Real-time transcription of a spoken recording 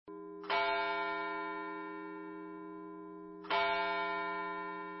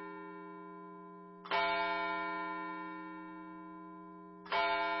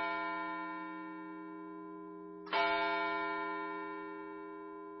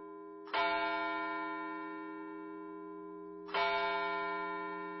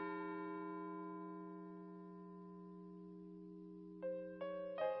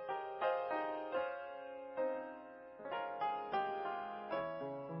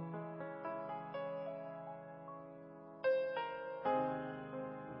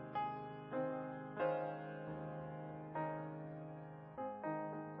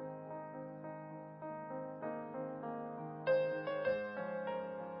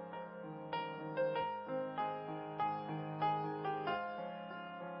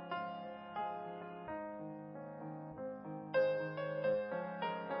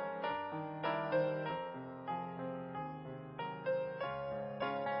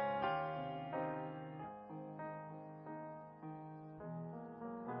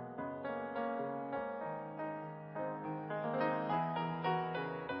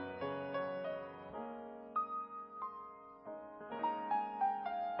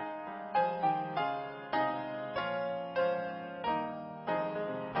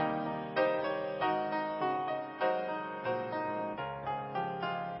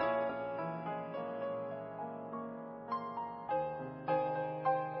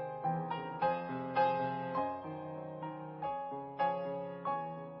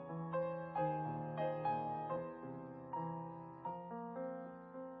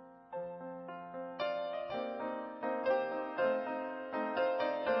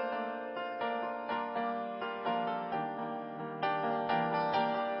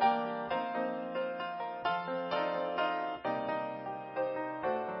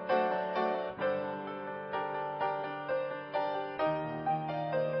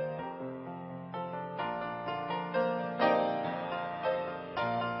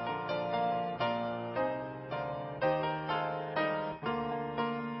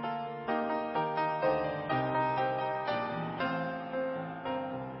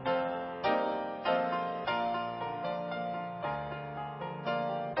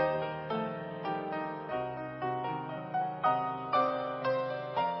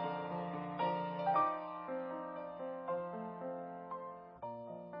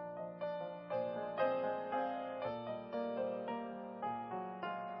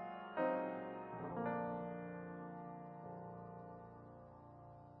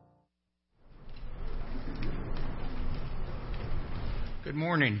Good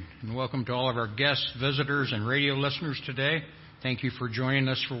morning, and welcome to all of our guests, visitors, and radio listeners today. Thank you for joining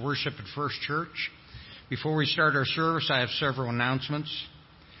us for worship at First Church. Before we start our service, I have several announcements.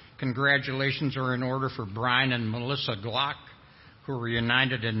 Congratulations are in order for Brian and Melissa Glock, who were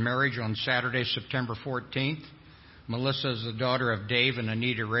united in marriage on Saturday, September 14th. Melissa is the daughter of Dave and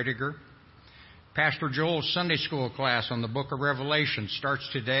Anita Rediger. Pastor Joel's Sunday school class on the book of Revelation starts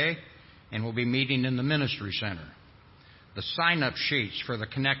today and will be meeting in the Ministry Center. The sign-up sheets for the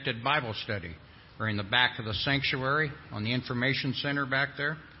Connected Bible Study are in the back of the sanctuary on the Information Center back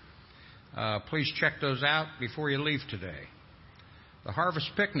there. Please check those out before you leave today. The Harvest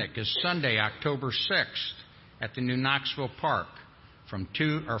Picnic is Sunday, October 6th at the New Knoxville Park from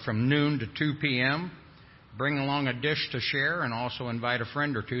noon to 2 p.m. Bring along a dish to share and also invite a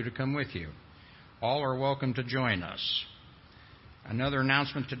friend or two to come with you. All are welcome to join us. Another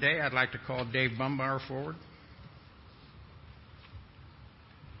announcement today, I'd like to call Dave Bumbauer forward.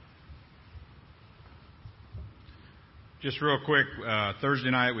 Just real quick,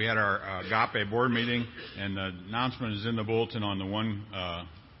 Thursday night we had our Agape board meeting, and the announcement is in the bulletin on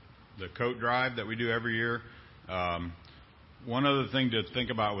the coat drive that we do every year. One other thing to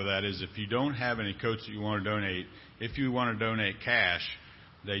think about with that is if you don't have any coats that you want to donate, if you want to donate cash,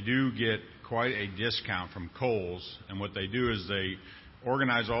 they do get quite a discount from Kohl's, and what they do is they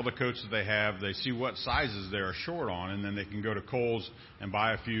organize all the coats that they have, they see what sizes they are short on, and then they can go to Kohl's and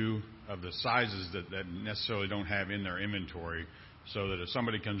buy a few of the sizes that necessarily don't have in their inventory, so that if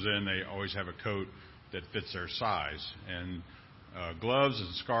somebody comes in, they always have a coat that fits their size. And gloves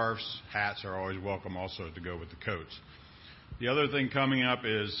and scarves, hats are always welcome also to go with the coats. The other thing coming up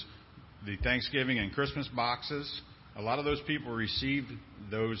is the Thanksgiving and Christmas boxes. A lot of those people receive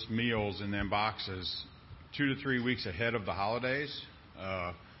those meals in them boxes 2 to 3 weeks ahead of the holidays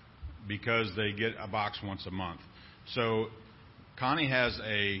because they get a box once a month. So Connie has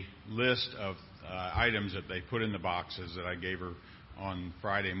a list of items that they put in the boxes that I gave her on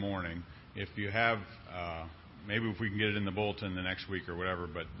Friday morning. If you have, maybe if we can get it in the bulletin the next week or whatever,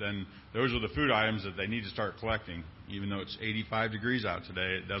 but then those are the food items that they need to start collecting. Even though it's 85 degrees out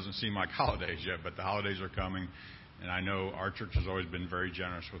today, it doesn't seem like holidays yet, but the holidays are coming, and I know our church has always been very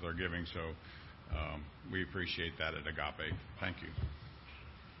generous with our giving, so we appreciate that at Agape. Thank you.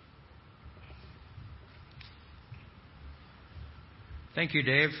 Thank you,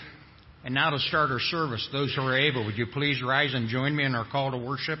 Dave. And now to start our service, those who are able, would you please rise and join me in our call to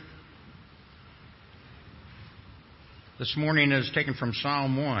worship? This morning is taken from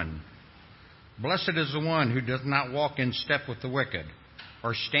Psalm 1. Blessed is the one who does not walk in step with the wicked,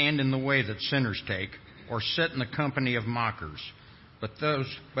 or stand in the way that sinners take, or sit in the company of mockers,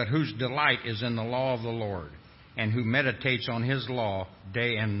 but whose delight is in the law of the Lord, and who meditates on his law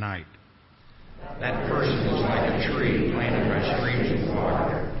day and night. That person is like a tree planted by streams of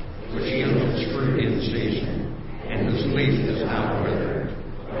water, which yields its fruit in season, and whose leaf does not wither.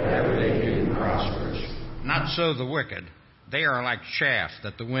 Whatever they do prospers. Not so the wicked. They are like chaff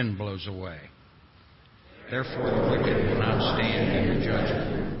that the wind blows away. Therefore the wicked will not stand in the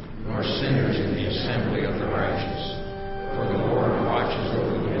judgment, nor sinners in the assembly of the righteous. For the Lord watches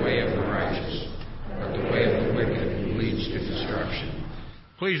over the way of the righteous, but the way of the wicked leads to destruction.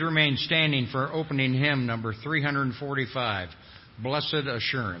 Please remain standing for opening hymn number 345, Blessed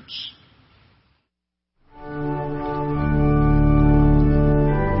Assurance.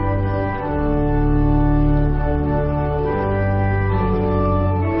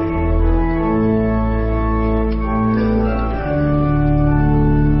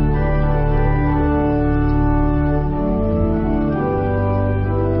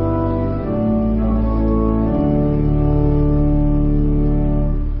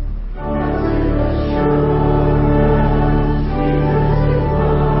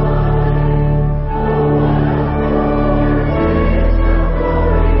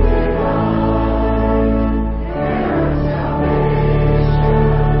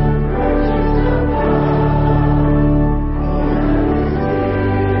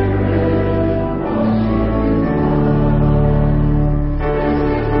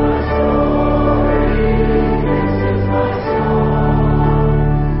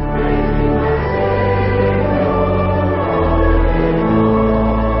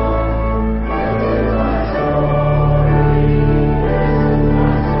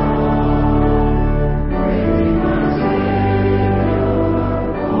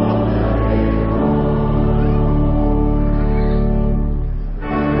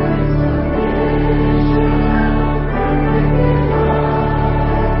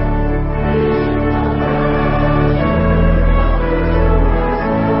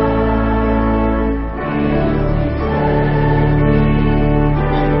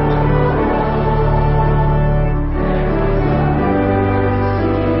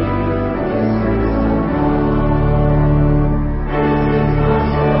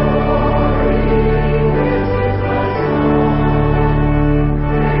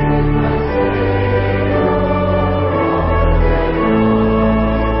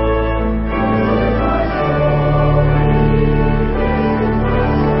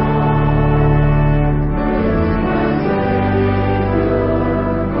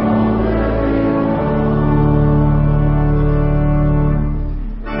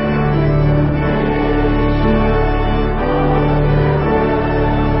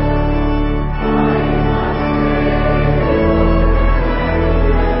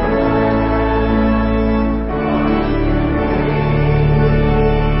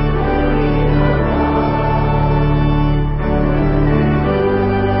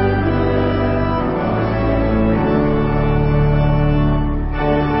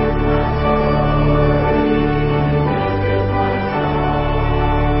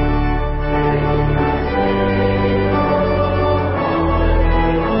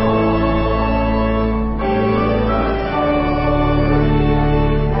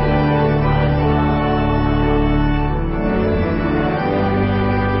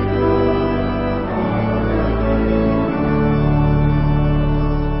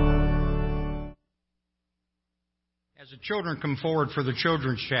 children come forward for the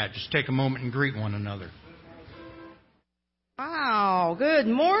children's chat, just take a moment and greet one another. Wow, good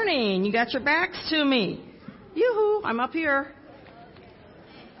morning. You got your backs to me. Yoo-hoo, I'm up here.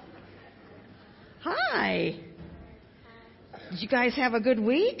 Hi. Did you guys have a good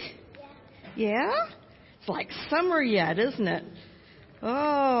week? Yeah? It's like summer yet, isn't it?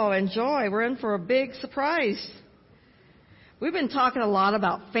 Oh, enjoy. We're in for a big surprise. We've been talking a lot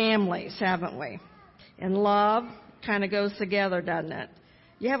about families, haven't we? And love kind of goes together, doesn't it?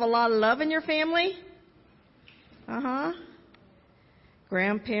 You have a lot of love in your family? Uh-huh.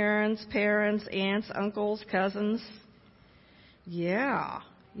 Grandparents, parents, aunts, uncles, cousins. Yeah.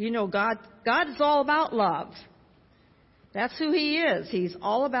 You know, God is all about love. That's who He is. He's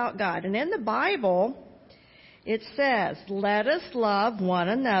all about God. And in the Bible, it says, let us love one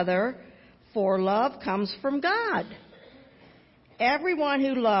another, for love comes from God. Everyone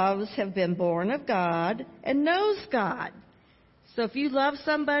who loves have been born of God and knows God. So if you love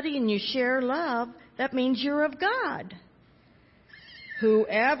somebody and you share love, that means you're of God.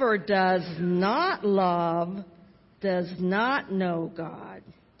 Whoever does not love does not know God,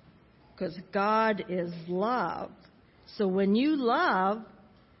 because God is love. So when you love,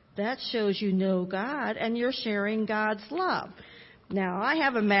 that shows you know God and you're sharing God's love. Now, I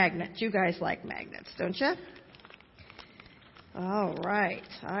have a magnet. You guys like magnets, don't you? All right.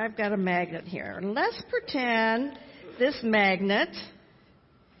 I've got a magnet here. And let's pretend this magnet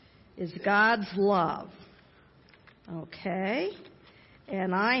is God's love. Okay.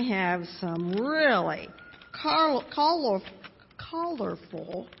 And I have some really colorful,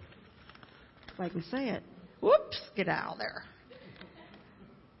 if I can say it. Whoops, get out of there.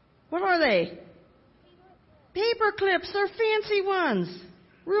 What are they? Paper clips. They're fancy ones.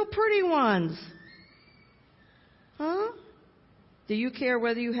 Real pretty ones. Huh? Do you care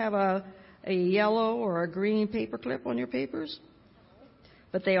whether you have a yellow or a green paper clip on your papers?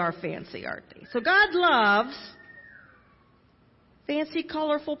 But they are fancy, aren't they? So God loves fancy,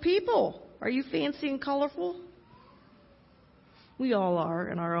 colorful people. Are you fancy and colorful? We all are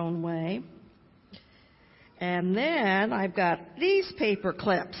in our own way. And then I've got these paper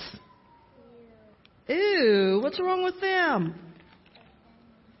clips. Ew, what's wrong with them?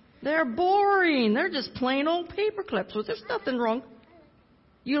 They're boring. They're just plain old paper clips. Well, there's nothing wrong.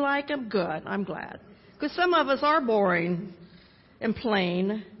 You like them? Good. I'm glad. Because some of us are boring and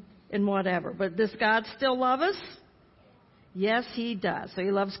plain and whatever. But does God still love us? Yes, He does. So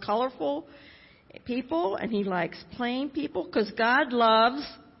He loves colorful people and He likes plain people because God loves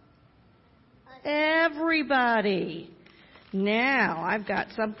everybody. Now, I've got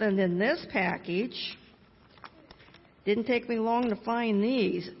something in this package. Didn't take me long to find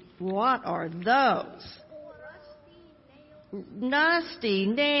these. What are those? Nasty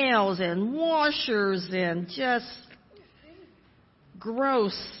nails and washers and just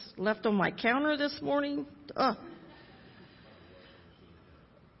gross. Left on my counter this morning. Ugh.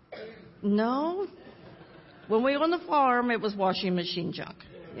 No. When we were on the farm, it was washing machine junk.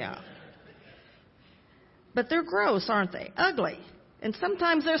 Yeah. But they're gross, aren't they? Ugly. And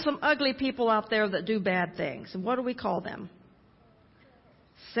sometimes there's some ugly people out there that do bad things. And what do we call them?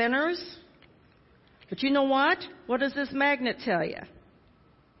 Sinners. But you know what? What does this magnet tell you?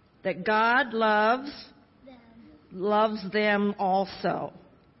 That God loves them also.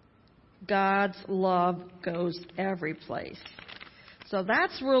 God's love goes every place. So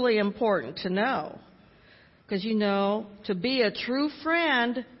that's really important to know. Because, you know, to be a true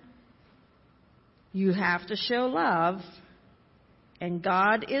friend, you have to show love. And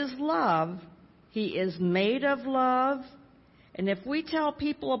God is love. He is made of love. And if we tell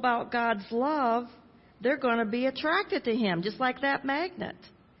people about God's love, they're going to be attracted to Him, just like that magnet.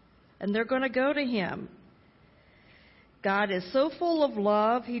 And they're going to go to Him. God is so full of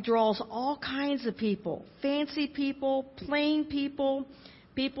love, He draws all kinds of people. Fancy people, plain people,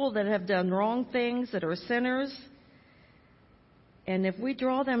 people that have done wrong things, that are sinners. And if we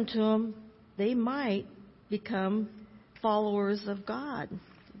draw them to Him, they might become followers of God,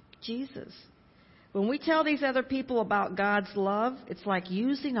 Jesus. When we tell these other people about God's love, it's like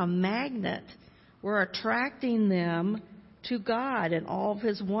using a magnet. We're attracting them to God and all of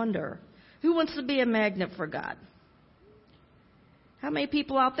His wonder. Who wants to be a magnet for God? How many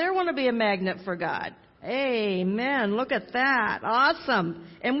people out there want to be a magnet for God? Amen. Look at that. Awesome.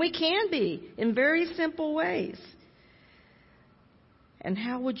 And we can be in very simple ways. And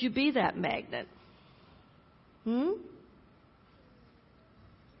how would you be that magnet?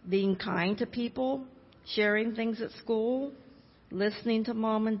 Being kind to people, sharing things at school, listening to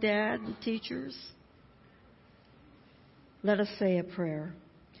mom and dad and teachers. Let us say a prayer.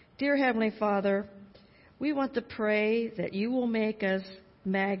 Dear Heavenly Father, We want to pray that you will make us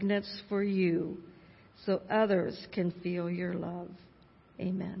magnets for you so others can feel your love.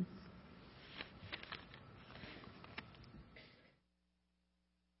 Amen.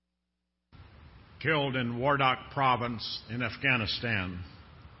 Killed in Wardak Province in Afghanistan.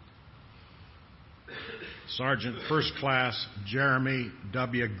 Sergeant First Class Jeremy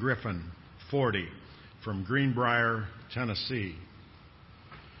W. Griffin, 40, from Greenbrier, Tennessee.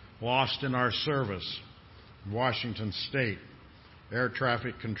 Lost in our service, Washington State. Air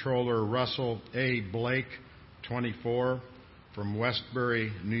Traffic Controller Russell A. Blake, 24, from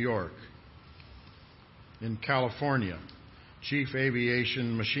Westbury, New York. In California, Chief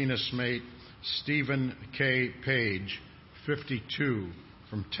Aviation Machinist Mate Stephen K. Page, 52,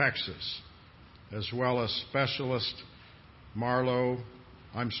 from Texas, as well as Specialist Marlon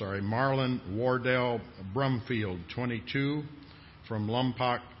Wardell Brumfield, 22, from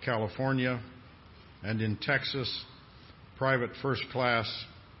Lompoc, California, and in Texas, Private First Class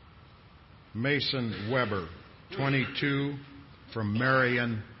Mason Weber, 22, from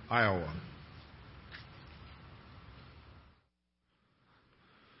Marion, Iowa.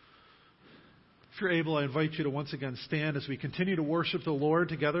 If you're able, I invite you to once again stand as we continue to worship the Lord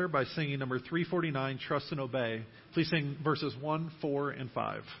together by singing number 349, Trust and Obey. Please sing verses 1, 4, and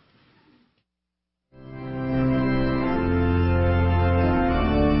 5.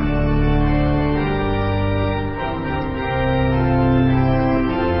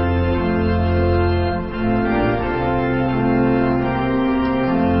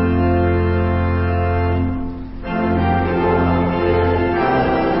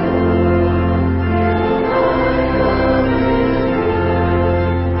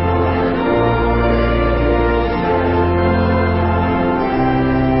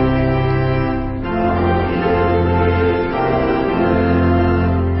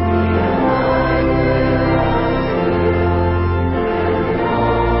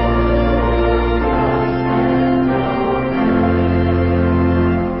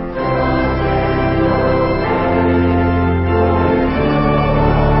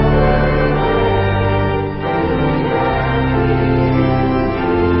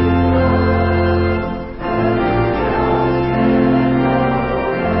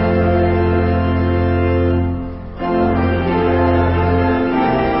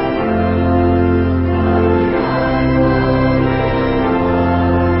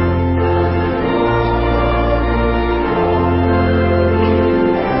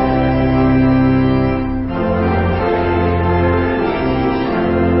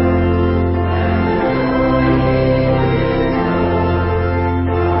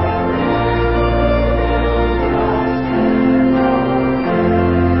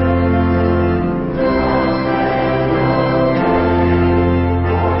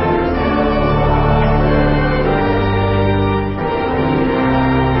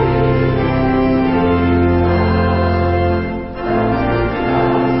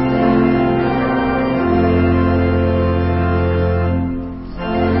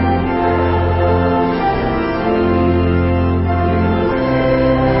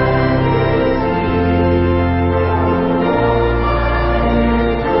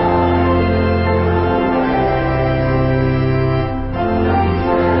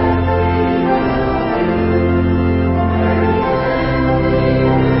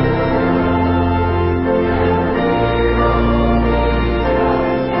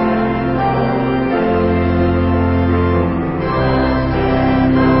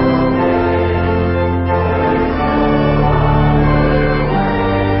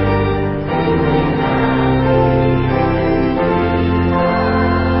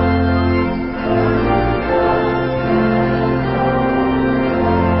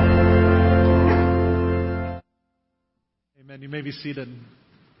 Seated.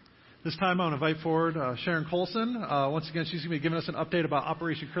 This time I want to invite forward Sharon Colson. Once again, she's going to be giving us an update about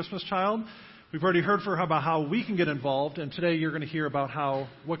Operation Christmas Child. We've already heard from her about how we can get involved, and today you're going to hear about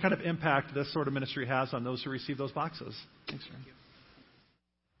what kind of impact this sort of ministry has on those who receive those boxes. Thanks, Sharon.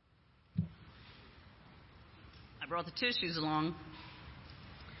 I brought the tissues along.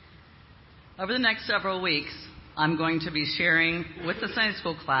 Over the next several weeks, I'm going to be sharing with the Sunday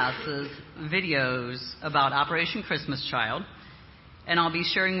school classes videos about Operation Christmas Child. And I'll be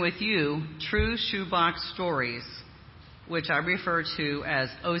sharing with you true shoebox stories, which I refer to as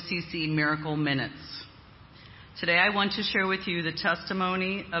OCC Miracle Minutes. Today I want to share with you the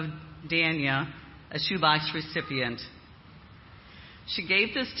testimony of Dania, a shoebox recipient. She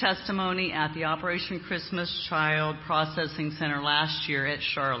gave this testimony at the Operation Christmas Child Processing Center last year at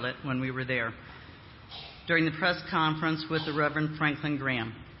Charlotte when we were there, during the press conference with the Reverend Franklin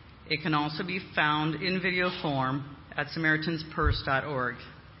Graham. It can also be found in video form at SamaritansPurse.org.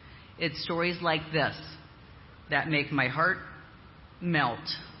 It's stories like this that make my heart melt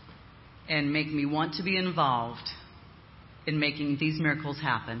and make me want to be involved in making these miracles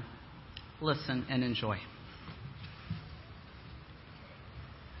happen. Listen and enjoy.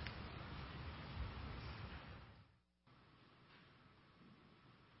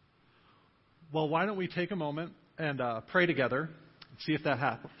 Well, why don't we take a moment and pray together? See if that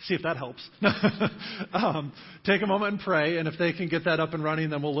helps. Take a moment and pray, and if they can get that up and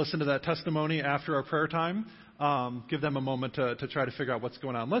running, then we'll listen to that testimony after our prayer time. Give them a moment to try to figure out what's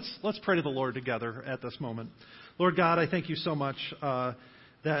going on. Let's pray to the Lord together at this moment. Lord God, I thank you so much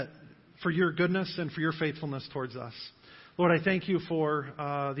that for your goodness and for your faithfulness towards us. Lord, I thank you for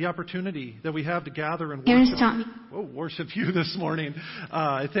the opportunity that we have to gather and worship you this morning.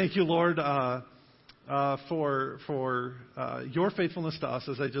 I thank you, Lord, for your faithfulness to us,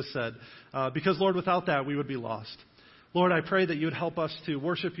 as I just said, because, Lord, without that, we would be lost. Lord, I pray that you would help us to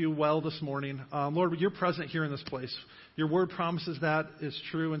worship you well this morning. Lord, you're present here in this place. Your word promises that is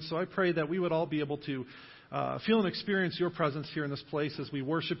true, and so I pray that we would all be able to feel and experience your presence here in this place as we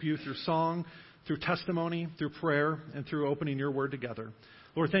worship you through song, through testimony, through prayer, and through opening your word together.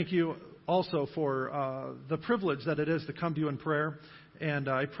 Lord, thank you also for the privilege that it is to come to you in prayer. And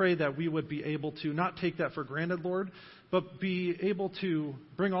I pray that we would be able to not take that for granted, Lord, but be able to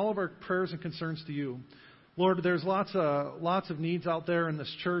bring all of our prayers and concerns to you. Lord, there's lots of needs out there in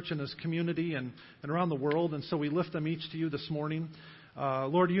this church and this community and around the world, and so we lift them each to you this morning.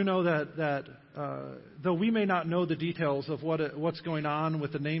 Lord, you know that though we may not know the details of what's going on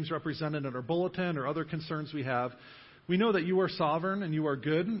with the names represented in our bulletin or other concerns we have, we know that you are sovereign and you are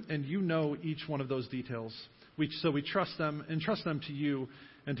good, and you know each one of those details. So we trust them to you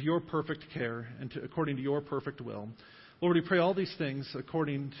and to your perfect care and according to your perfect will. Lord, we pray all these things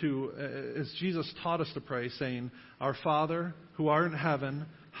according to, as Jesus taught us to pray, saying, Our Father, who art in heaven,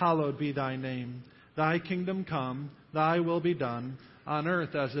 hallowed be thy name. Thy kingdom come, thy will be done, on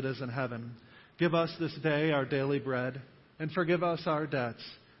earth as it is in heaven. Give us this day our daily bread, and forgive us our debts,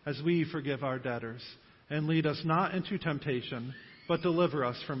 as we forgive our debtors. And lead us not into temptation, but deliver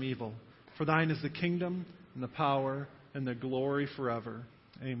us from evil. For thine is the kingdom, and the power, and the glory forever.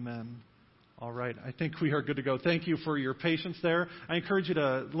 Amen. All right, I think we are good to go. Thank you for your patience there. I encourage you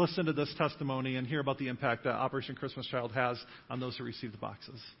to listen to this testimony and hear about the impact that Operation Christmas Child has on those who receive the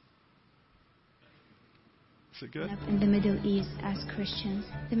boxes. Is it good? In the Middle East as Christians,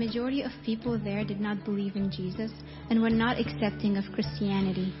 the majority of people there did not believe in Jesus and were not accepting of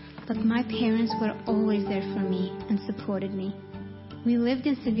Christianity. But my parents were always there for me and supported me. We lived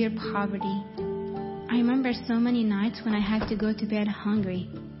in severe poverty. I remember so many nights when I had to go to bed hungry.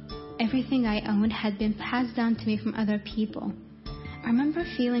 Everything I owned had been passed down to me from other people. I remember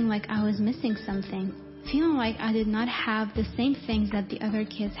feeling like I was missing something, feeling like I did not have the same things that the other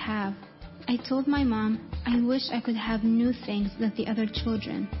kids have. I told my mom, I wish I could have new things like the other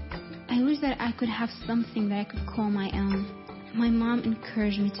children. I wish that I could have something that I could call my own. My mom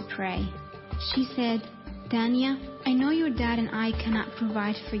encouraged me to pray. She said, Dania, I know your dad and I cannot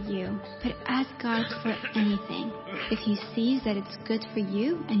provide for you, but ask God for anything. If He sees that it's good for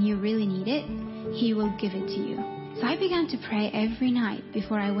you and you really need it, He will give it to you. So I began to pray every night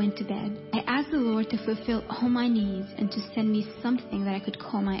before I went to bed. I asked the Lord to fulfill all my needs and to send me something that I could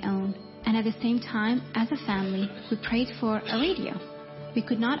call my own. And at the same time, as a family, we prayed for a radio. We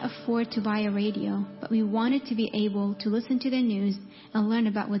could not afford to buy a radio, but we wanted to be able to listen to the news and learn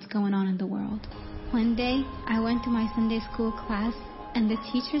about what's going on in the world. One day, I went to my Sunday school class, and the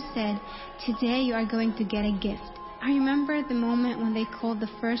teacher said, Today you are going to get a gift. I remember the moment when they called the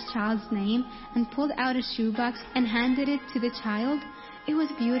first child's name and pulled out a shoebox and handed it to the child. It was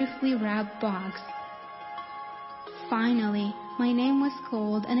a beautifully wrapped box. Finally, my name was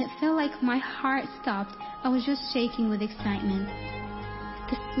called, and it felt like my heart stopped. I was just shaking with excitement.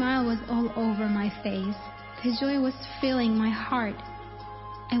 The smile was all over my face. The joy was filling my heart.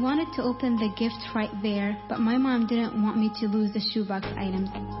 I wanted to open the gift right there, but my mom didn't want me to lose the shoebox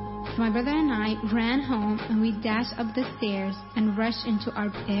items. So my brother and I ran home, and we dashed up the stairs and rushed into our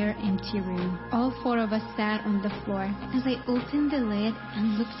bare, empty room. All four of us sat on the floor. As I opened the lid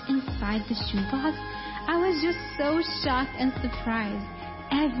and looked inside the shoebox, I was just so shocked and surprised.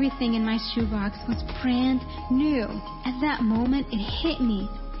 Everything in my shoebox was brand new. At that moment, it hit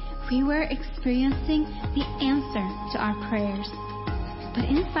me. We were experiencing the answer to our prayers. But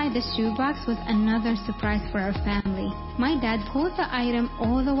inside the shoebox was another surprise for our family. My dad pulled the item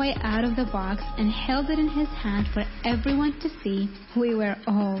all the way out of the box and held it in his hand for everyone to see. We were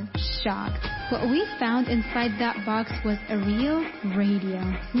all shocked. What we found inside that box was a real radio.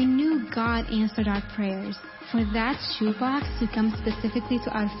 We knew God answered our prayers. For that shoebox to come specifically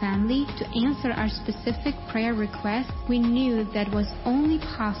to our family to answer our specific prayer request, we knew that was only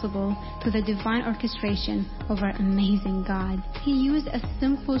possible through the divine orchestration of our amazing God. He used a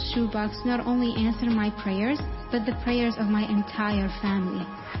simple shoebox to not only answer my prayers, but the prayers of my entire family.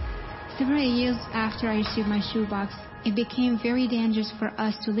 Several years after I received my shoebox, it became very dangerous for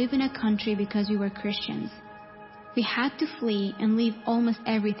us to live in a country because we were Christians. We had to flee and leave almost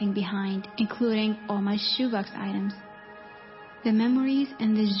everything behind, including all my shoebox items. The memories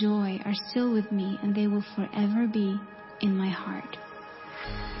and the joy are still with me, and they will forever be in my heart.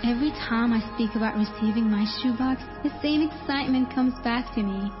 Every time I speak about receiving my shoebox, the same excitement comes back to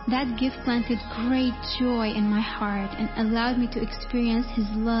me. That gift planted great joy in my heart and allowed me to experience His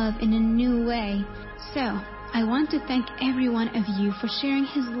love in a new way. So, I want to thank every one of you for sharing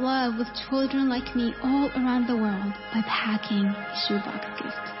His love with children like me all around the world by packing a shoebox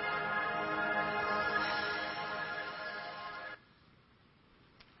gift.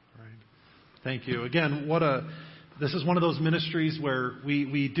 All right. Thank you. Again, this is one of those ministries where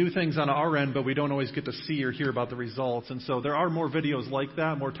we do things on our end, but we don't always get to see or hear about the results. And so there are more videos like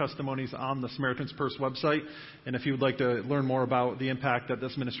that, more testimonies on the Samaritan's Purse website. And if you would like to learn more about the impact that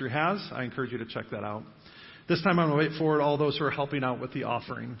this ministry has, I encourage you to check that out. This time I'm going to wait forward all those who are helping out with the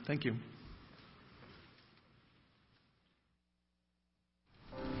offering. Thank you.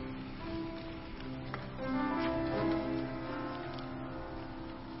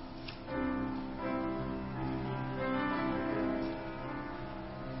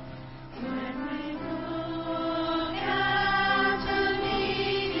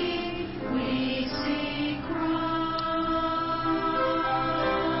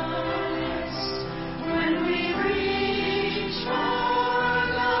 When we reach for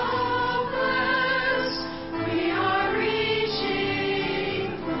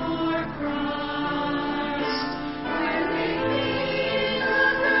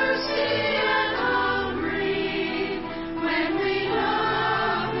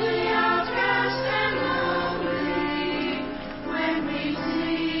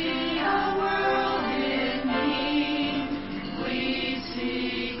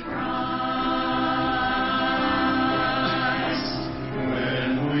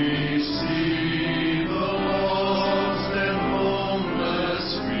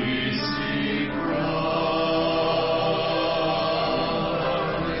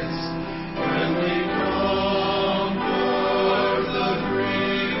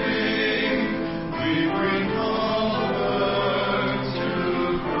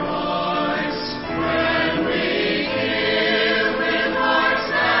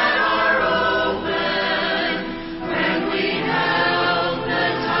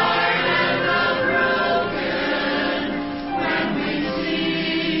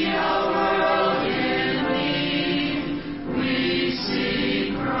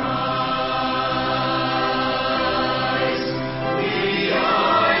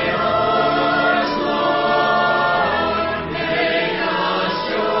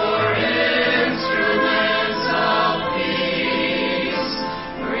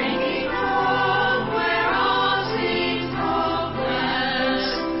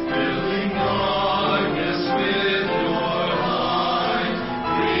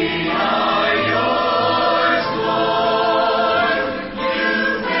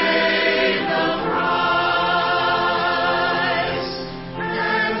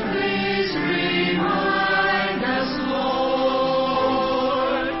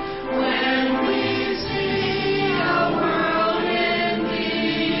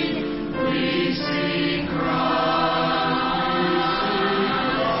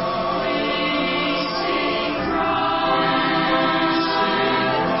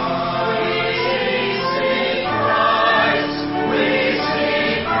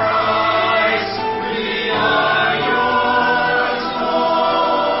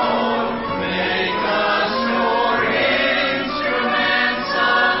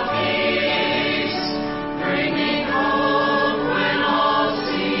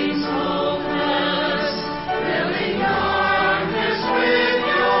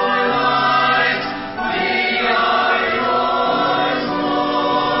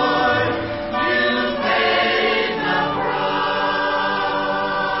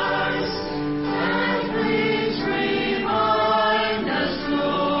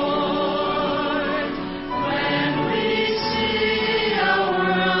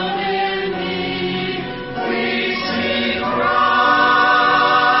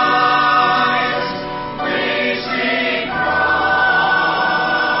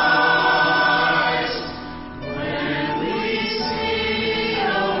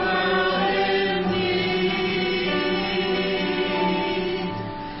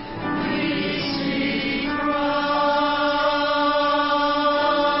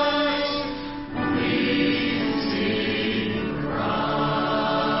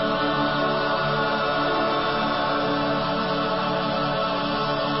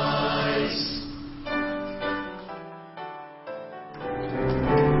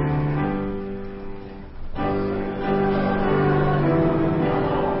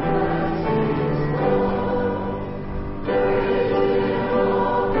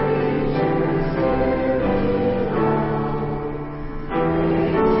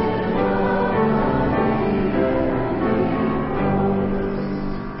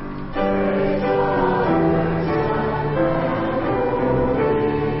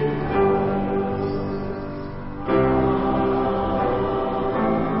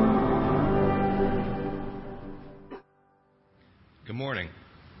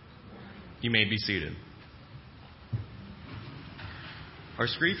may be seated.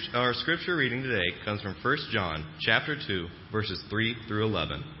 Our scripture reading today comes from 1 John chapter 2, verses 3 through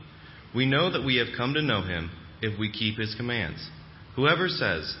 11. We know that we have come to know him if we keep his commands. Whoever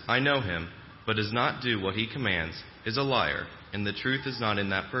says, I know him, but does not do what he commands, is a liar, and the truth is not in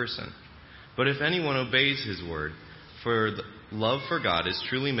that person. But if anyone obeys his word, for the love for God is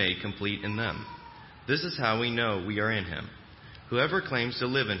truly made complete in them. This is how we know we are in him. Whoever claims to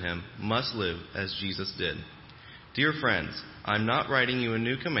live in him must live as Jesus did. Dear friends, I am not writing you a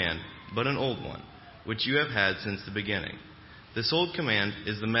new command, but an old one, which you have had since the beginning. This old command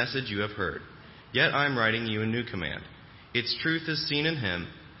is the message you have heard. Yet I am writing you a new command. Its truth is seen in him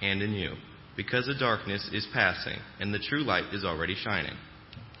and in you, because the darkness is passing, and the true light is already shining.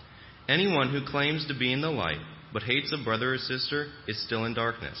 Anyone who claims to be in the light, but hates a brother or sister, is still in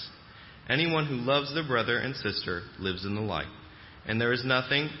darkness. Anyone who loves their brother and sister lives in the light, and there is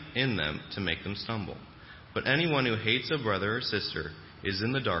nothing in them to make them stumble. But anyone who hates a brother or sister is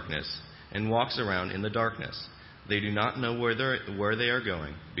in the darkness and walks around in the darkness. They do not know where they are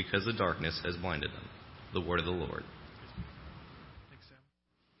going because the darkness has blinded them. The word of the Lord. Thanks, Sam.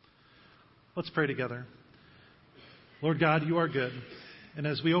 Let's pray together. Lord God, you are good. And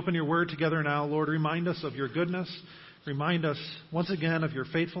as we open your word together now, Lord, remind us of your goodness. Remind us once again of your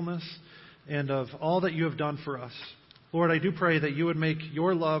faithfulness and of all that you have done for us. Lord, I do pray that you would make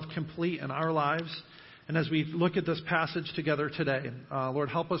your love complete in our lives. And as we look at this passage together today, Lord,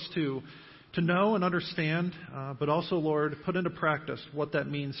 help us to know and understand, but also, Lord, put into practice what that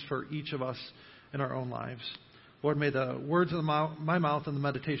means for each of us in our own lives. Lord, may the words of my mouth and the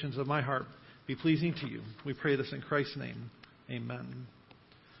meditations of my heart be pleasing to you. We pray this in Christ's name. Amen.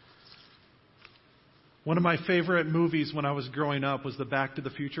 One of my favorite movies when I was growing up was the Back to the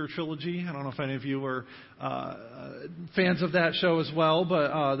Future trilogy. I don't know if any of you were fans of that show as well,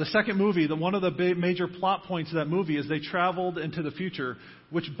 but the second movie, one of the big major plot points of that movie is they traveled into the future,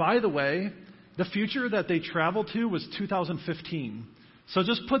 which, by the way, the future that they traveled to was 2015. So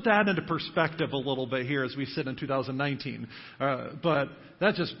just put that into perspective a little bit here as we sit in 2019. But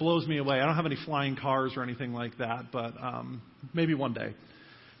that just blows me away. I don't have any flying cars or anything like that, but maybe one day.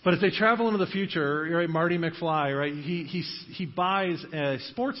 But as they travel into the future, right, Marty McFly, right, he buys a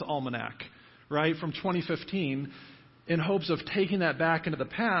sports almanac, right, from 2015 in hopes of taking that back into the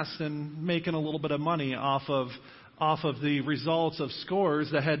past and making a little bit of money off of the results of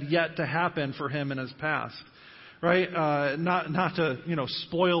scores that had yet to happen for him in his past. Right? Not to,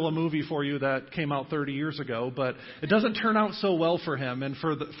 spoil a movie for you that came out 30 years ago, but it doesn't turn out so well for him and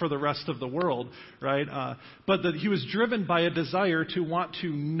for the rest of the world, right? But he was driven by a desire to want to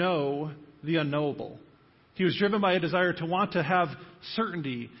know the unknowable. He was driven by a desire to want to have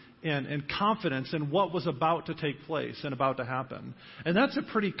certainty and confidence in what was about to take place and about to happen. And that's a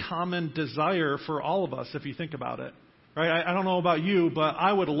pretty common desire for all of us if you think about it. Right? I don't know about you, but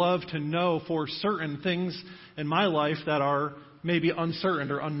I would love to know for certain things in my life that are maybe uncertain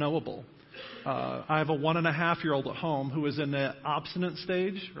or unknowable. I have a 1.5-year-old at home who is in the obstinate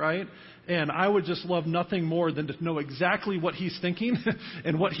stage, right? And I would just love nothing more than to know exactly what he's thinking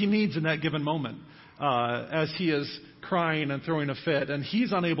and what he needs in that given moment as he is crying and throwing a fit. And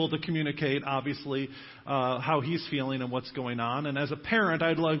he's unable to communicate, obviously, how he's feeling and what's going on. And as a parent,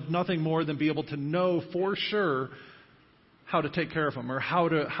 I'd love nothing more than be able to know for sure how to take care of him or how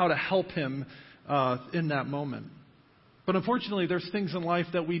to help him in that moment. But unfortunately, there's things in life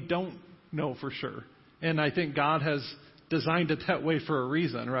that we don't know for sure. And I think God has designed it that way for a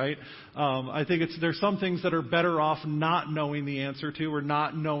reason, right? I think there's some things that are better off not knowing the answer to or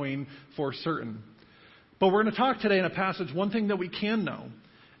not knowing for certain. But we're going to talk today in a passage, one thing that we can know.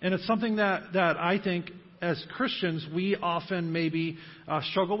 And it's something that I think as Christians we often maybe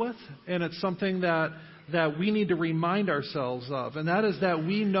struggle with. And it's something that we need to remind ourselves of, and that is that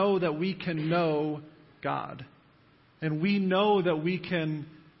we know that we can know God. And we know that we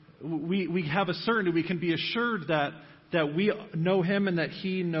have a certainty, we can be assured that we know Him and that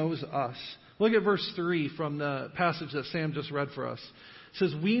He knows us. Look at verse 3 from the passage that Sam just read for us. It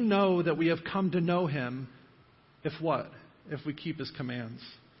says, we know that we have come to know Him if what? If we keep His commands.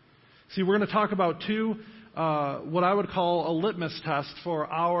 See, we're going to talk about two what I would call a litmus test for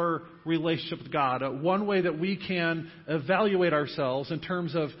our relationship with God. One way that we can evaluate ourselves in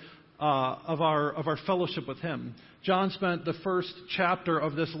terms of our fellowship with Him. John spent the first chapter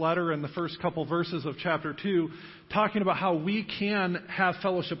of this letter and the first couple verses of chapter 2 talking about how we can have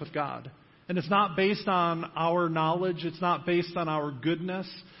fellowship with God. And it's not based on our knowledge. It's not based on our goodness.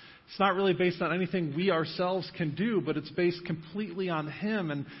 It's not really based on anything we ourselves can do, but it's based completely on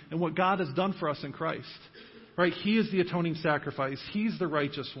Him and what God has done for us in Christ. Right? He is the atoning sacrifice. He's the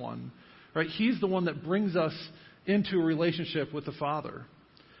righteous one. right? He's the one that brings us into a relationship with the Father.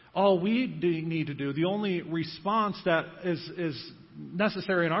 All we need to do, the only response that is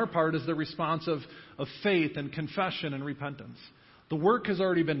necessary on our part is the response of faith and confession and repentance. The work has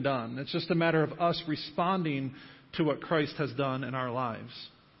already been done. It's just a matter of us responding to what Christ has done in our lives.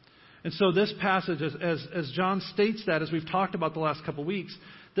 And so this passage, as John states that, as we've talked about the last couple of weeks,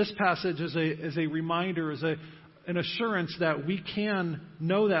 this passage is a reminder, is an assurance that we can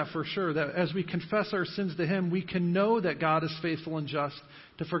know that for sure, that as we confess our sins to Him, we can know that God is faithful and just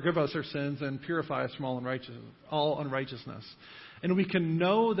to forgive us our sins and purify us from all unrighteousness. And we can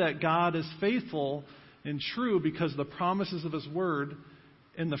know that God is faithful and true because of the promises of His Word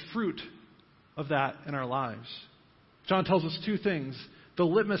and the fruit of that in our lives. John tells us two things. The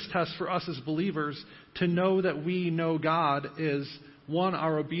litmus test for us as believers to know that we know God is, one,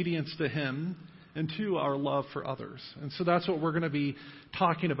 our obedience to Him, and two, our love for others. And so that's what we're going to be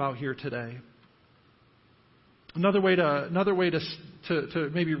talking about here today. Another way to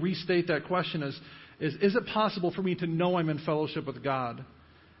maybe restate that question is it possible for me to know I'm in fellowship with God?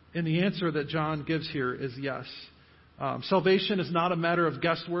 And the answer that John gives here is yes. Salvation is not a matter of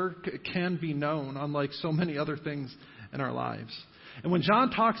guesswork. It can be known, unlike so many other things in our lives. And when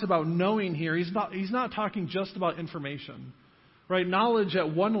John talks about knowing here, he's not talking just about information. Right? Knowledge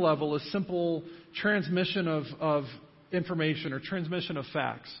at one level is simple transmission of information or transmission of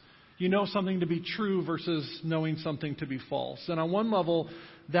facts. You know something to be true versus knowing something to be false. And on one level,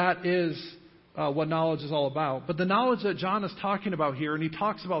 that is what knowledge is all about. But the knowledge that John is talking about here, and he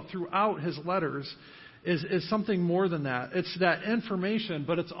talks about throughout his letters, is something more than that. It's that information,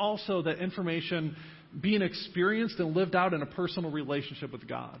 but it's also that information being experienced and lived out in a personal relationship with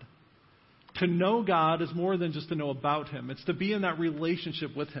God. To know God is more than just to know about Him. It's to be in that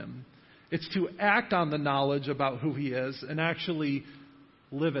relationship with Him. It's to act on the knowledge about who He is and actually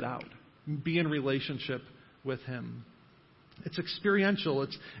live it out. Be in relationship with Him. It's experiential.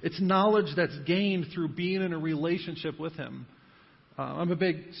 It's knowledge that's gained through being in a relationship with Him. I'm a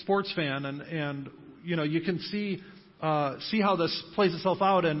big sports fan, and you can see how this plays itself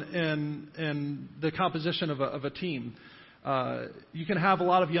out in the composition of a team. You can have a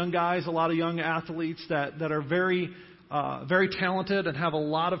lot of young guys, a lot of young athletes that are very talented and have a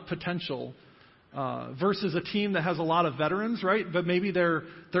lot of potential versus a team that has a lot of veterans, right? But maybe their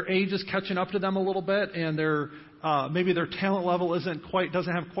age is catching up to them a little bit, and maybe their talent level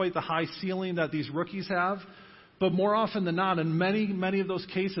doesn't have quite the high ceiling that these rookies have. But more often than not, in many of those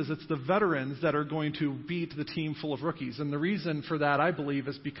cases, it's the veterans that are going to beat the team full of rookies. And the reason for that, I believe,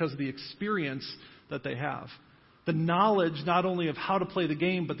 is because of the experience that they have. The knowledge not only of how to play the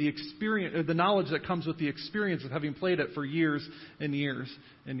game, but the knowledge that comes with the experience of having played it for years and years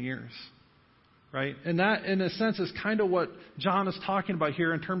and years. Right? And that, in a sense, is kind of what John is talking about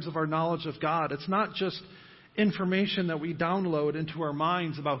here in terms of our knowledge of God. It's not just information that we download into our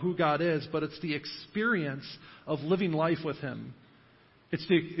minds about who God is, but it's the experience of living life with Him. It's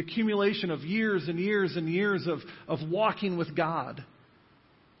the accumulation of years and years and years of walking with God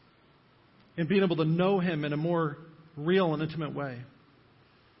and being able to know Him in a more real and intimate way.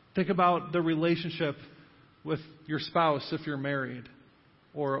 Think about the relationship with your spouse if you're married,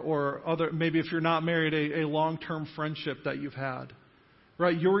 or maybe if you're not married, a long-term friendship that you've had.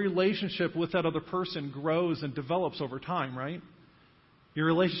 Right? Your relationship with that other person grows and develops over time, right? Your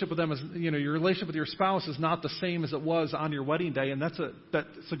relationship with them your relationship with your spouse is not the same as it was on your wedding day, and that's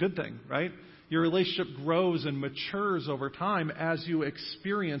a good thing, right? Your relationship grows and matures over time as you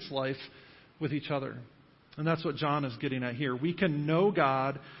experience life with each other. And that's what John is getting at here. We can know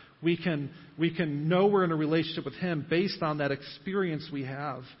God, we can know we're in a relationship with Him based on that experience we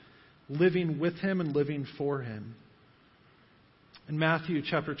have, living with Him and living for Him. In Matthew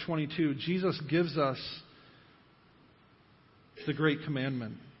chapter 22, Jesus gives us the great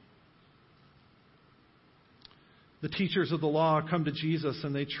commandment. The teachers of the law come to Jesus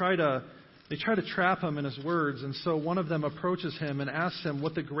and they try to trap Him in His words. And so one of them approaches Him and asks Him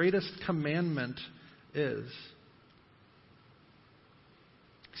what the greatest commandment is.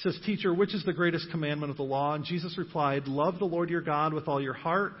 He says, "Teacher, which is the greatest commandment of the law?" And Jesus replied, "Love the Lord your God with all your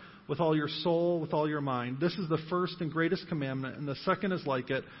heart, with all your soul, with all your mind. This is the first and greatest commandment, and the second is like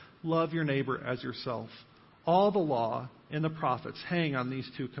it. Love your neighbor as yourself. All the law and the prophets hang on these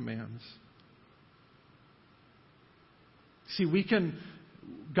two commands." See,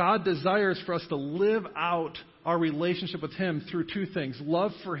 God desires for us to live out our relationship with Him through two things: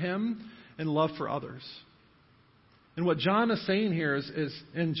 love for Him and love for others. And what John is saying here is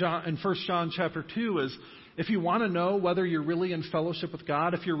in 1 John chapter 2 is, if you want to know whether you're really in fellowship with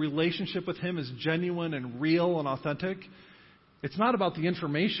God, if your relationship with Him is genuine and real and authentic, It's not about the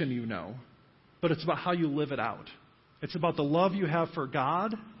information you know, but it's about how you live it out. It's about the love you have for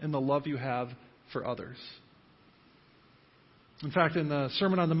God and the love you have for others. In fact, in the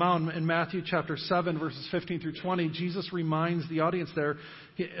Sermon on the Mount in Matthew chapter 7, verses 15 through 20, Jesus reminds the audience there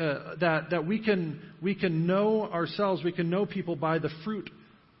that we can know ourselves, we can know people by the fruit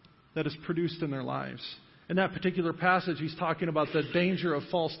that is produced in their lives. In that particular passage, he's talking about the danger of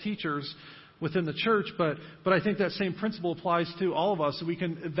false teachers within the church, but I think that same principle applies to all of us. We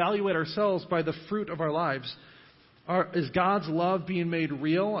can evaluate ourselves by the fruit of our lives. Is God's love being made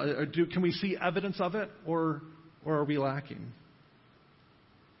real? Or can we see evidence of it, or are we lacking?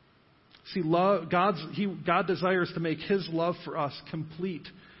 See, God desires to make His love for us complete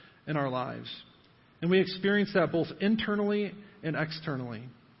in our lives. And we experience that both internally and externally.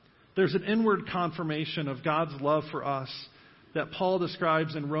 There's an inward confirmation of God's love for us that Paul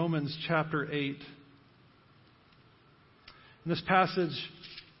describes in Romans chapter 8. In this passage,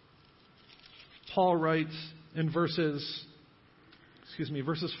 Paul writes in verses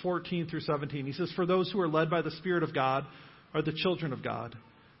 14 through 17. He says, "For those who are led by the Spirit of God are the children of God.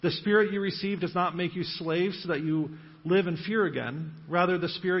 The Spirit you received does not make you slaves so that you live in fear again. Rather, the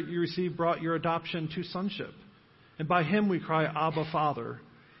Spirit you received brought your adoption to sonship. And by Him we cry, Abba, Father.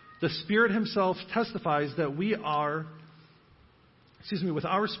 The Spirit Himself testifies that with our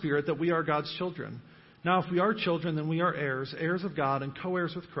spirit, that we are God's children. Now, if we are children, then we are heirs, heirs of God, and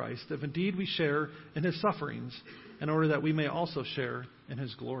co-heirs with Christ, if indeed we share in His sufferings, in order that we may also share in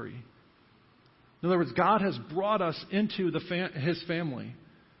His glory." In other words, God has brought us into His family.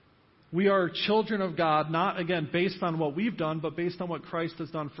 We are children of God, not, again, based on what we've done, but based on what Christ has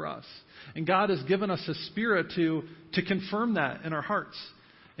done for us. And God has given us His Spirit to confirm that in our hearts.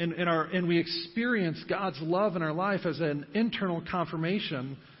 And we experience God's love in our life as an internal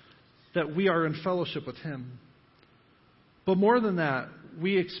confirmation that we are in fellowship with Him. But more than that,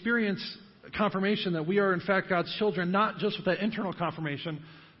 we experience confirmation that we are in fact God's children, not just with that internal confirmation,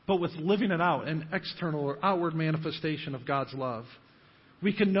 but with living it out, an external or outward manifestation of God's love.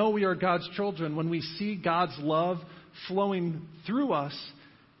 We can know we are God's children when we see God's love flowing through us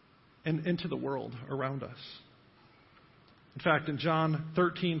and into the world around us. In fact, in John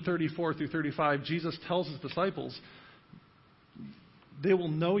 13:34 through 35, Jesus tells His disciples, they will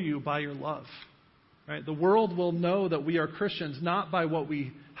know you by your love. Right? The world will know that we are Christians not by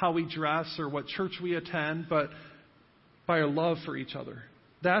how we dress or what church we attend, but by our love for each other.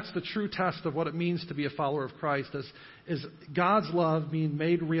 That's the true test of what it means to be a follower of Christ, is God's love being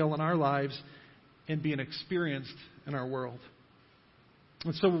made real in our lives and being experienced in our world.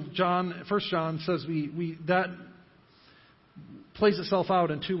 And so 1 John says that plays itself out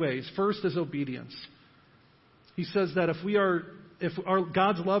in two ways. First is obedience. He says that if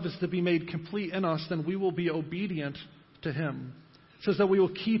God's love is to be made complete in us, then we will be obedient to Him. It says that we will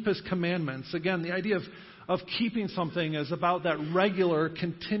keep His commandments. Again, the idea of keeping something is about that regular,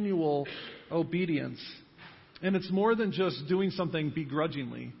 continual obedience. And it's more than just doing something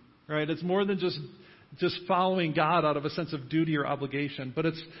begrudgingly, right? It's more than just following God out of a sense of duty or obligation, but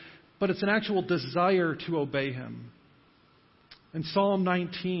it's an actual desire to obey Him. In Psalm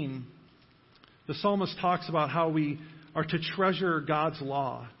 19, the psalmist talks about how we are to treasure God's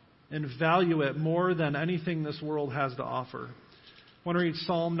law and value it more than anything this world has to offer. I want to read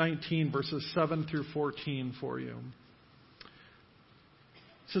Psalm 19, verses 7 through 14 for you.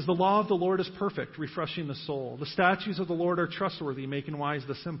 It says, "The law of the Lord is perfect, refreshing the soul. The statutes of the Lord are trustworthy, making wise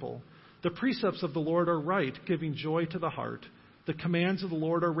the simple. The precepts of the Lord are right, giving joy to the heart. The commands of the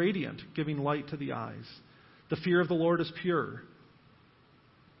Lord are radiant, giving light to the eyes. The fear of the Lord is pure,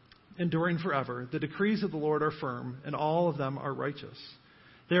 enduring forever. The decrees of the Lord are firm, and all of them are righteous.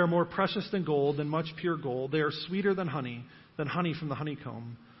 They are more precious than gold, than much pure gold. They are sweeter than honey from the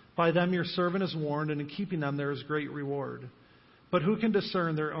honeycomb. By them your servant is warned, and in keeping them there is great reward. But who can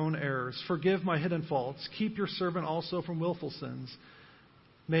discern their own errors? Forgive my hidden faults. Keep your servant also from willful sins.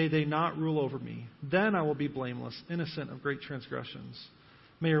 May they not rule over me. Then I will be blameless, innocent of great transgressions.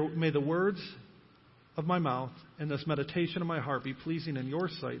 May the words of my mouth and this meditation of my heart be pleasing in your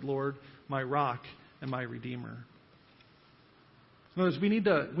sight, Lord, my rock and my redeemer." In other words, we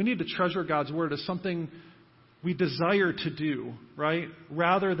need to treasure God's word as something we desire to do, right?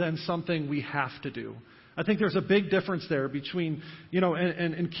 Rather than something we have to do. I think there's a big difference there between,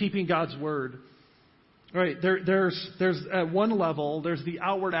 and keeping God's word. Right? There's at one level, there's the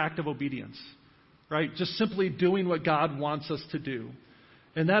outward act of obedience, right? Just simply doing what God wants us to do.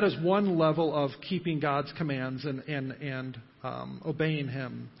 And that is one level of keeping God's commands and obeying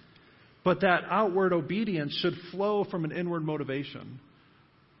Him. But that outward obedience should flow from an inward motivation.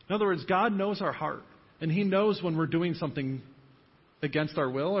 In other words, God knows our heart. And He knows when we're doing something against our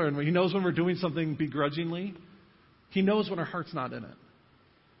will, or He knows when we're doing something begrudgingly. He knows when our heart's not in it.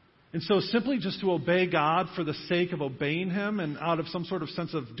 And so simply just to obey God for the sake of obeying Him and out of some sort of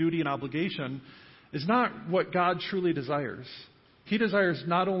sense of duty and obligation is not what God truly desires. He desires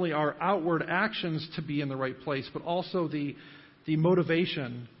not only our outward actions to be in the right place, but also the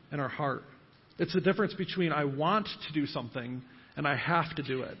motivation in our heart. It's the difference between I want to do something and I have to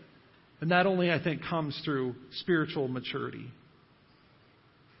do it. And that only, I think, comes through spiritual maturity.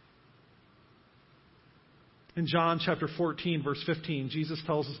 In John chapter 14, verse 15, Jesus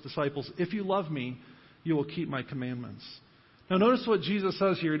tells His disciples, "If you love me, you will keep my commandments." Now notice what Jesus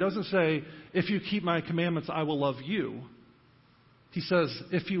says here. He doesn't say, "If you keep my commandments, I will love you." He says,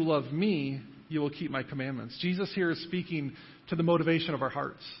 "If you love me, you will keep my commandments." Jesus here is speaking to the motivation of our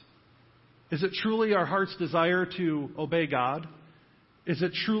hearts. Is it truly our heart's desire to obey God? Is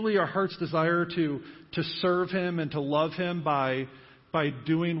it truly our heart's desire to serve Him and to love Him by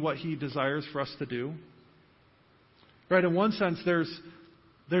doing what He desires for us to do? Right, in one sense, there's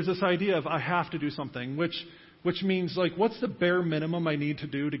this idea of I have to do something, which means, like, what's the bare minimum I need to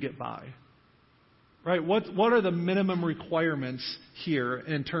do to get by? Right? What are the minimum requirements here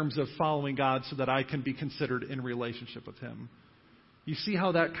in terms of following God so that I can be considered in relationship with Him? You see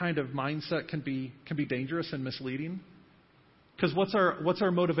how that kind of mindset can be dangerous and misleading? Because what's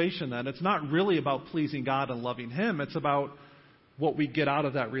our motivation then? It's not really about pleasing God and loving Him. It's about what we get out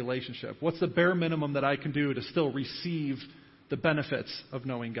of that relationship. What's the bare minimum that I can do to still receive the benefits of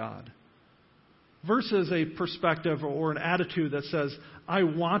knowing God? Versus a perspective or an attitude that says, I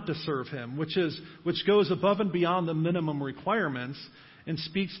want to serve Him, which goes above and beyond the minimum requirements and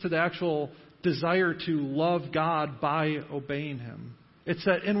speaks to the actual desire to love God by obeying Him. It's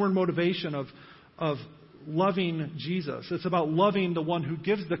that inward motivation of loving Jesus. It's about loving the one who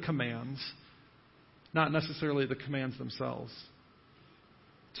gives the commands, not necessarily the commands themselves.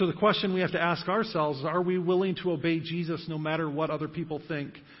 So the question we have to ask ourselves is, are we willing to obey Jesus no matter what other people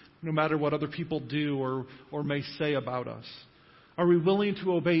think, no matter what other people do or may say about us? Are we willing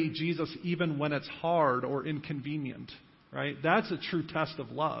to obey Jesus even when it's hard or inconvenient? Right? That's a true test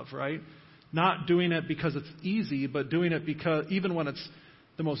of love, right? Not doing it because it's easy, but doing it because even when it's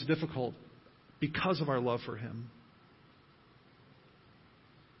the most difficult, because of our love for Him.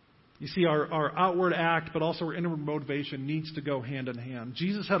 You see, our outward act, but also our inward motivation needs to go hand in hand.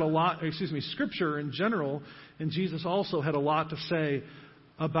 Scripture in general, and Jesus also had a lot to say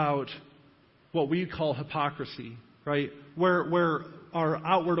about what we call hypocrisy, right? Where our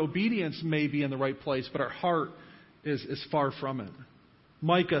outward obedience may be in the right place, but our heart is far from it.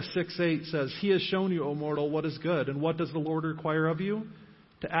 Micah 6:8 says, "He has shown you, O mortal, what is good, and what does the Lord require of you?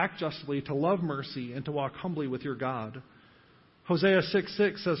 To act justly, to love mercy, and to walk humbly with your God." Hosea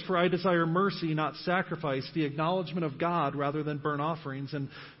 6:6 says, "For I desire mercy, not sacrifice, the acknowledgement of God rather than burnt offerings." And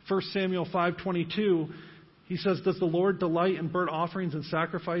 1 Samuel 5:22, he says, "Does the Lord delight in burnt offerings and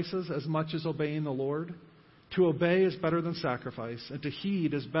sacrifices as much as obeying the Lord? To obey is better than sacrifice, and to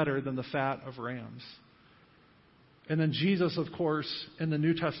heed is better than the fat of rams." And then Jesus, of course, in the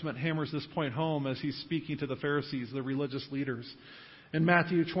New Testament hammers this point home as He's speaking to the Pharisees, the religious leaders. In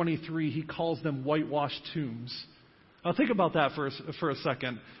Matthew 23, He calls them whitewashed tombs. Now think about that for a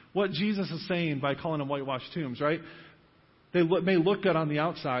second. What Jesus is saying by calling them whitewashed tombs, right? They may look good on the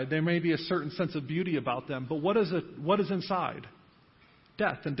outside. There may be a certain sense of beauty about them. But what is inside?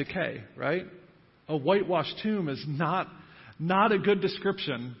 Death and decay, right? A whitewashed tomb is not a good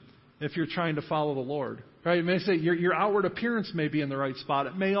description if you're trying to follow the Lord. Right? It may say your outward appearance may be in the right spot.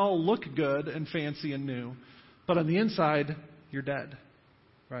 It may all look good and fancy and new. But on the inside, you're dead.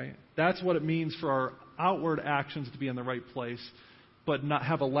 Right? That's what it means for our outward actions to be in the right place, but not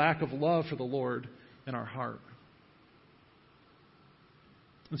have a lack of love for the Lord in our heart.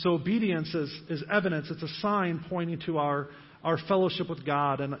 And so obedience is evidence. It's a sign pointing to our fellowship with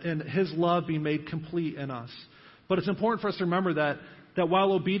God and His love being made complete in us. But it's important for us to remember that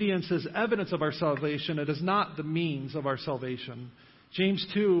while obedience is evidence of our salvation, it is not the means of our salvation. James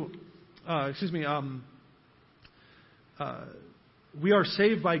 2, we are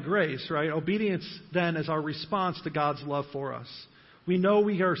saved by grace, right? Obedience then is our response to God's love for us. We know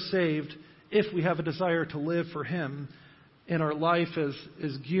we are saved if we have a desire to live for Him, and our life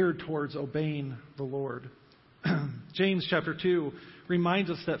is geared towards obeying the Lord. James chapter 2 reminds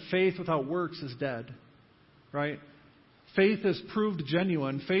us that faith without works is dead, right? Faith is proved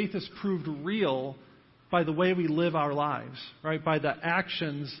genuine. Faith is proved real by the way we live our lives, right? By the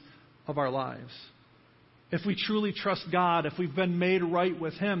actions of our lives. If we truly trust God, if we've been made right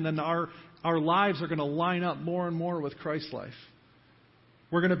with Him, then our lives are going to line up more and more with Christ's life.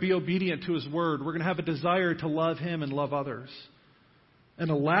 We're going to be obedient to His Word. We're going to have a desire to love Him and love others. And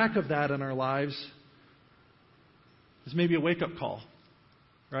a lack of that in our lives is maybe a wake-up call,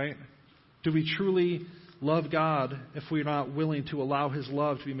 right? Do we truly love God if we're not willing to allow His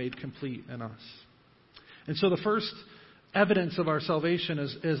love to be made complete in us? And so the first evidence of our salvation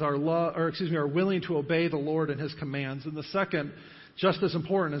is our willing to obey the Lord and His commands. And the second, just as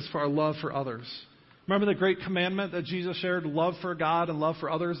important, is for our love for others. Remember the great commandment that Jesus shared, love for God and love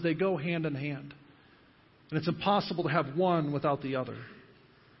for others? They go hand in hand. And it's impossible to have one without the other.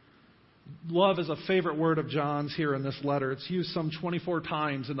 Love is a favorite word of John's here in this letter. It's used some 24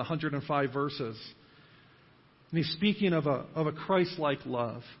 times in the 105 verses. And he's speaking of a Christ-like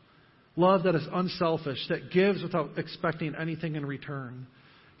love. Love that is unselfish, that gives without expecting anything in return.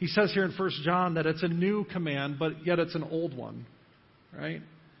 He says here in 1 John that it's a new command, but yet it's an old one. Right?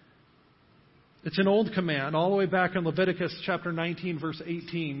 It's an old command. All the way back in Leviticus chapter 19, verse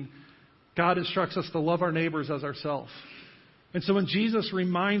 18, God instructs us to love our neighbors as ourselves. And so when Jesus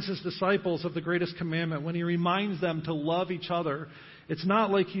reminds His disciples of the greatest commandment, when He reminds them to love each other, it's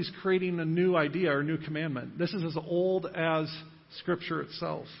not like He's creating a new idea or a new commandment. This is as old as Scripture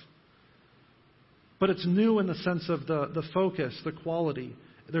itself. But it's new in the sense of the focus, the quality.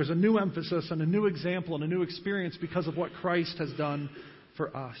 There's a new emphasis and a new example and a new experience because of what Christ has done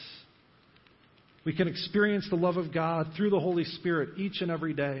for us. We can experience the love of God through the Holy Spirit each and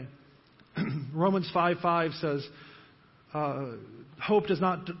every day. Romans 5:5 says, hope does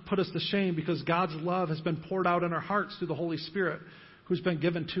not put us to shame because God's love has been poured out in our hearts through the Holy Spirit who's been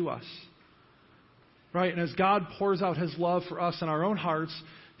given to us. Right? And as God pours out His love for us in our own hearts,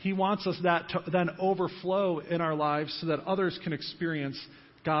 He wants us that to then overflow in our lives so that others can experience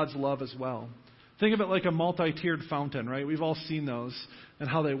God's love as well. Think of it like a multi-tiered fountain, right? We've all seen those and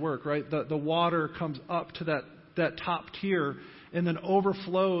how they work, right? The water comes up to that top tier and then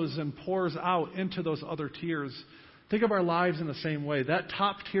overflows and pours out into those other tiers. Think of our lives in the same way. That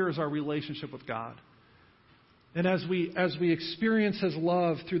top tier is our relationship with God. And as we experience His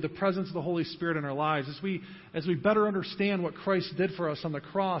love through the presence of the Holy Spirit in our lives, as we better understand what Christ did for us on the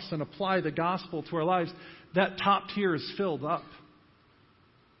cross and apply the gospel to our lives, that top tier is filled up.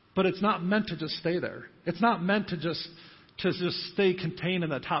 But it's not meant to just stay there. It's not meant to just stay contained in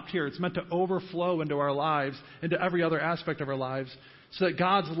that top tier. It's meant to overflow into our lives, into every other aspect of our lives, so that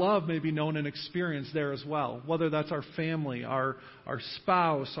God's love may be known and experienced there as well, whether that's our family, our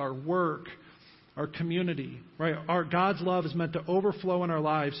spouse, our work, our community. Right? God's love is meant to overflow in our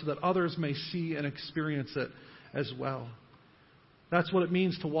lives so that others may see and experience it as well. That's what it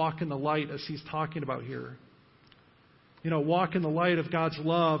means to walk in the light, as he's talking about here. Walk in the light of God's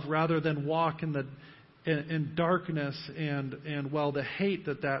love rather than walk in darkness and the hate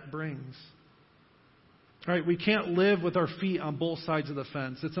that brings. Right? We can't live with our feet on both sides of the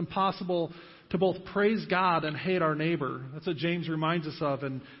fence. It's impossible to both praise God and hate our neighbor. That's what James reminds us of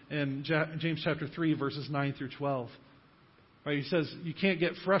in James chapter 3, verses 9 through 12. Right? He says you can't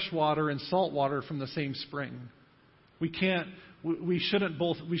get fresh water and salt water from the same spring. We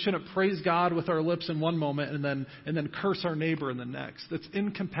shouldn't praise God with our lips in one moment and then curse our neighbor in the next. That's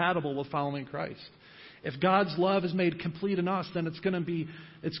incompatible with following Christ. If God's love is made complete in us, then it's going to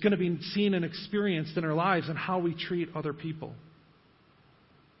be seen and experienced in our lives and how we treat other people.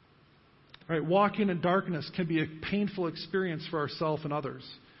 Right? Walking in darkness can be a painful experience for ourselves and others.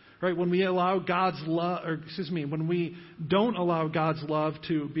 Right? When we allow when we don't allow God's love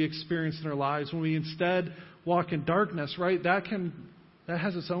to be experienced in our lives, when we instead walk in darkness, right? That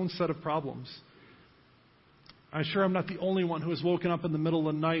has its own set of problems. I'm sure I'm not the only one who has woken up in the middle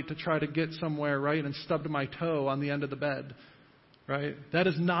of the night to try to get somewhere, right, and stubbed my toe on the end of the bed, right? That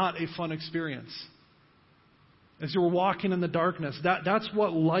is not a fun experience. As you're walking in the darkness, that's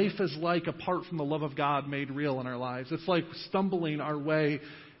what life is like apart from the love of God made real in our lives. It's like stumbling our way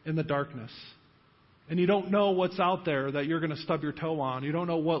in the darkness. And you don't know what's out there that you're going to stub your toe on. You don't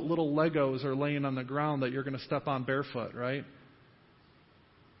know what little Legos are laying on the ground that you're going to step on barefoot, right?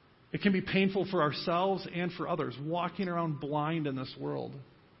 It can be painful for ourselves and for others, walking around blind in this world.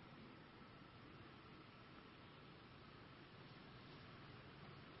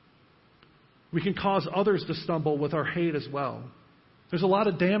 We can cause others to stumble with our hate as well. There's a lot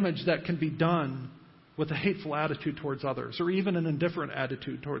of damage that can be done with a hateful attitude towards others, or even an indifferent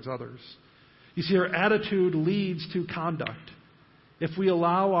attitude towards others. You see, our attitude leads to conduct. If we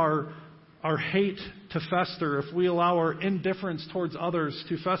allow our hate to fester, if we allow our indifference towards others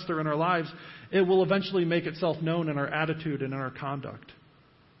to fester in our lives, it will eventually make itself known in our attitude and in our conduct.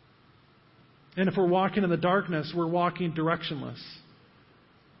 And if we're walking in the darkness, we're walking directionless.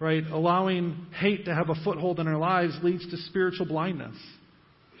 Right? Allowing hate to have a foothold in our lives leads to spiritual blindness.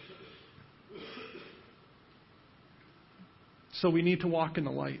 So we need to walk in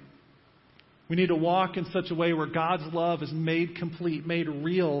the light. We need to walk in such a way where God's love is made complete, made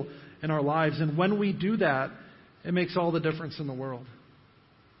real in our lives. And when we do that, it makes all the difference in the world.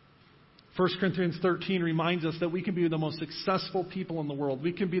 1 Corinthians 13 reminds us that we can be the most successful people in the world.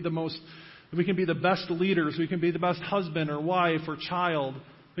 We can be the best leaders. We can be the best husband or wife or child.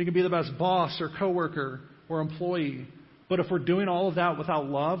 We can be the best boss or coworker or employee. But if we're doing all of that without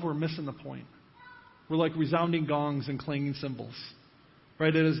love, we're missing the point. We're like resounding gongs and clanging cymbals.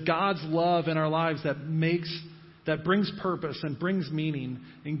 Right? It is God's love in our lives that brings purpose and brings meaning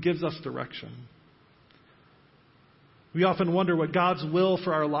and gives us direction. We often wonder what God's will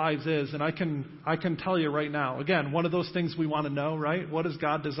for our lives is, and I can tell you right now. Again, one of those things we want to know, right? What does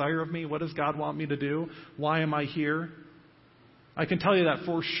God desire of me? What does God want me to do? Why am I here? I can tell you that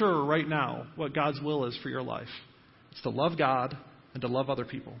for sure right now, what God's will is for your life. It's to love God and to love other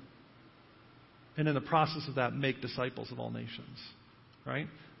people. And in the process of that, make disciples of all nations. Right?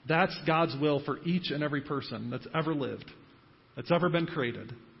 That's God's will for each and every person that's ever lived, that's ever been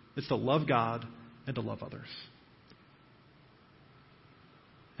created. It's to love God and to love others.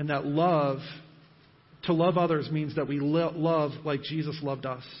 And that love, to love others means that we love like Jesus loved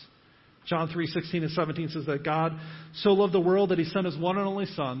us. John 3:16 and 17 says that God so loved the world that He sent His one and only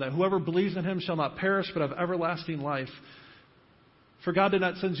Son, that whoever believes in Him shall not perish but have everlasting life. For God did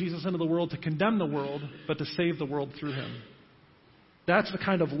not send Jesus into the world to condemn the world, but to save the world through Him. That's the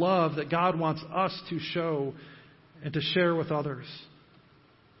kind of love that God wants us to show and to share with others.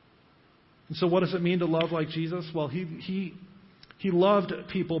 And so what does it mean to love like Jesus? Well, He loved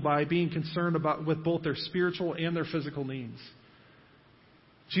people by being concerned with both their spiritual and their physical needs.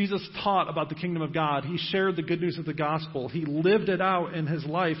 Jesus taught about the kingdom of God. He shared the good news of the gospel. He lived it out in His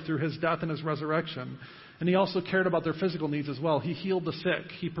life through His death and His resurrection. And He also cared about their physical needs as well. He healed the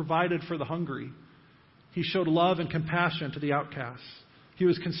sick. He provided for the hungry. He showed love and compassion to the outcasts. He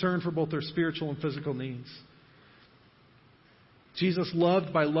was concerned for both their spiritual and physical needs. Jesus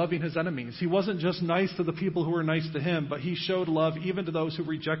loved by loving His enemies. He wasn't just nice to the people who were nice to Him, but He showed love even to those who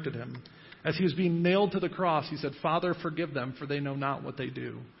rejected Him. As He was being nailed to the cross, He said, "Father, forgive them, for they know not what they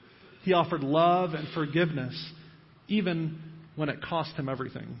do." He offered love and forgiveness even when it cost Him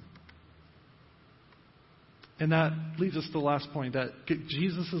everything. And that leads us to the last point, that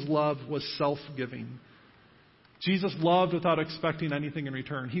Jesus' love was self-giving. Jesus loved without expecting anything in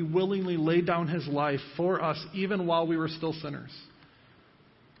return. He willingly laid down His life for us even while we were still sinners.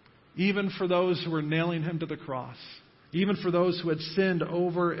 Even for those who were nailing Him to the cross. Even for those who had sinned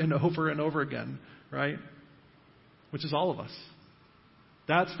over and over and over again, right? Which is all of us.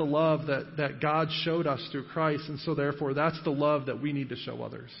 That's the love that God showed us through Christ, and so therefore that's the love that we need to show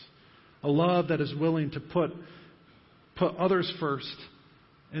others. A love that is willing to put others first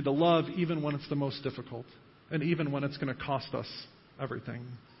and to love even when it's the most difficult. And even when it's going to cost us everything.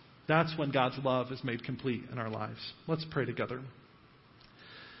 That's when God's love is made complete in our lives. Let's pray together.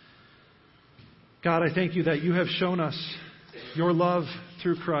 God, I thank You that You have shown us Your love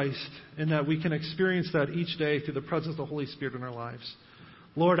through Christ, and that we can experience that each day through the presence of the Holy Spirit in our lives.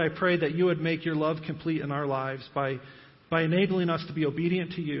 Lord, I pray that You would make Your love complete in our lives by enabling us to be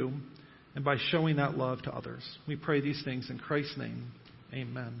obedient to You and by showing that love to others. We pray these things in Christ's name.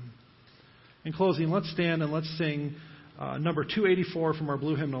 Amen. In closing, let's stand and let's sing number 284 from our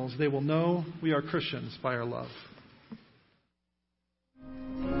blue hymnals. They will know we are Christians by our love.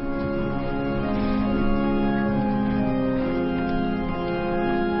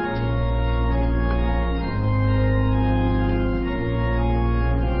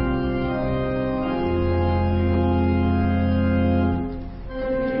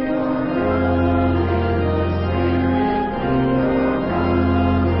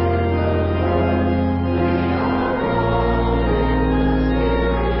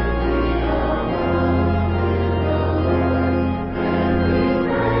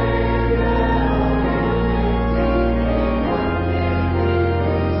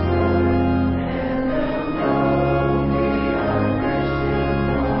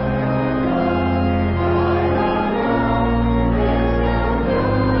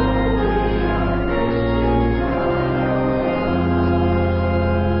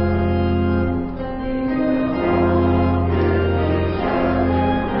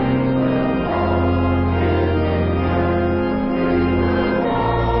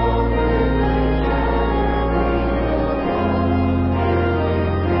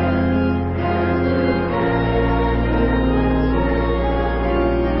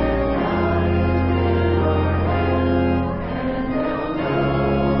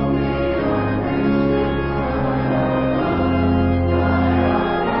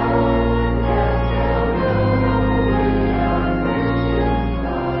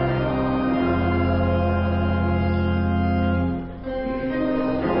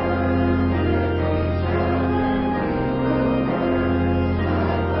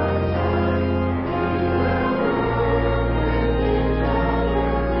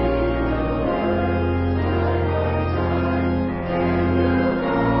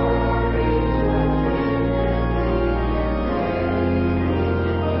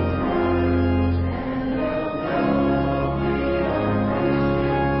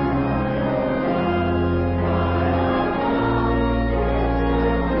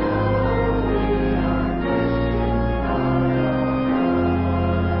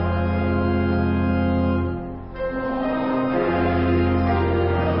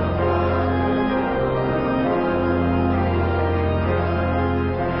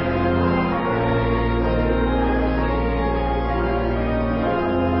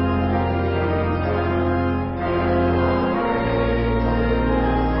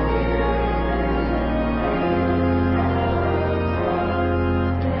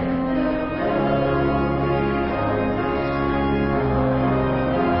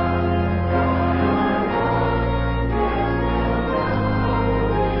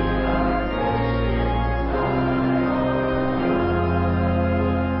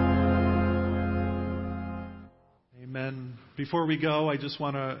 And before we go, I just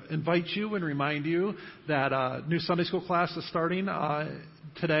want to invite you and remind you that new Sunday school class is starting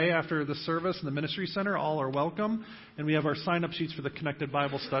today after the service in the Ministry Center. All are welcome. And we have our sign-up sheets for the Connected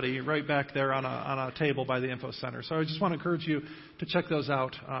Bible Study right back there on a table by the Info Center. So I just want to encourage you to check those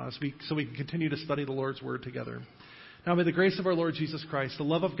out so we can continue to study the Lord's Word together. Now may the grace of our Lord Jesus Christ, the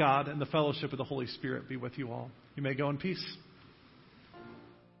love of God, and the fellowship of the Holy Spirit be with you all. You may go in peace.